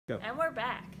Go. And we're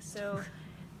back. So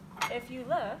if you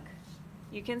look,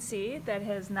 you can see that it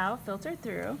has now filtered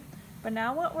through. But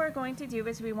now what we're going to do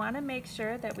is we want to make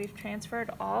sure that we've transferred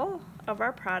all of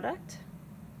our product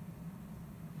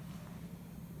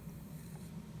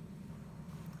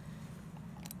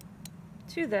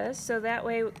to this, so that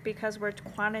way, because we're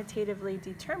quantitatively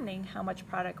determining how much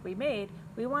product we made,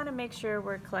 we want to make sure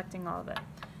we're collecting all of it.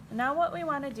 And now what we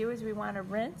want to do is we want to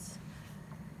rinse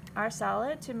our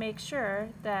solid to make sure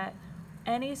that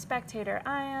any spectator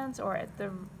ions or the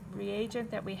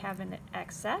reagent that we have in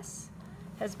excess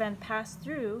has been passed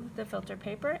through the filter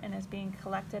paper and is being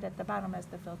collected at the bottom as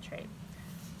the filtrate.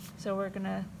 So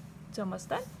it's almost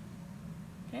done.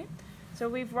 Okay. So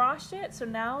we've washed it, so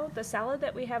now the solid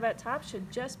that we have at top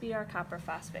should just be our copper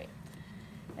phosphate.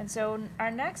 And so our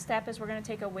next step is we're going to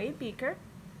take a weighed beaker,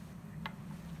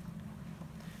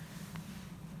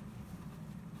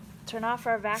 turn off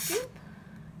our vacuum,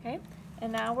 okay,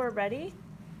 and now we're ready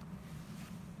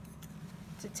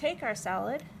to take our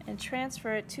solid and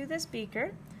transfer it to this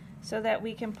beaker so that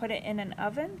we can put it in an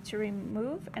oven to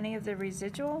remove any of the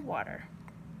residual water.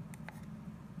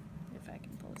 If I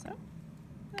can pull this out.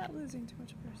 Not losing too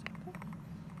much of our sample.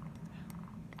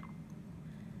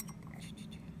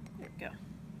 There we go.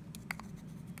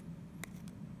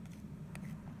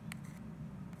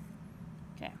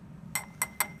 Okay.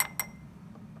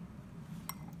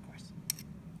 Of course.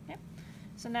 Okay.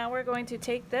 So now we're going to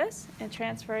take this and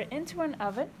transfer it into an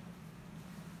oven.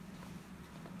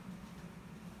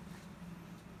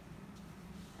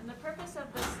 And the purpose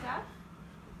of this step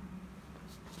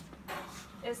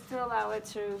is to allow it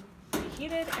to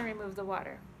heated and remove the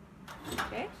water.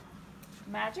 Okay,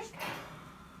 magic,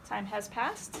 time has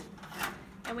passed,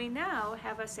 and we now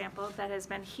have a sample that has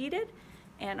been heated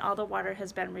and all the water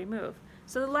has been removed.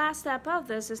 So the last step of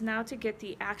this is now to get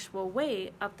the actual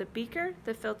weight of the beaker,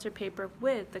 the filter paper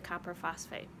with the copper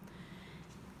phosphate.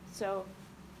 So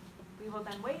we will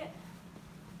then weigh it.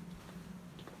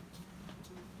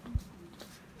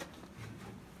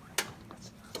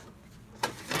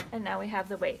 And now we have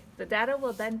the weight. The data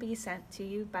will then be sent to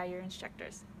you by your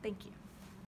instructors. Thank you.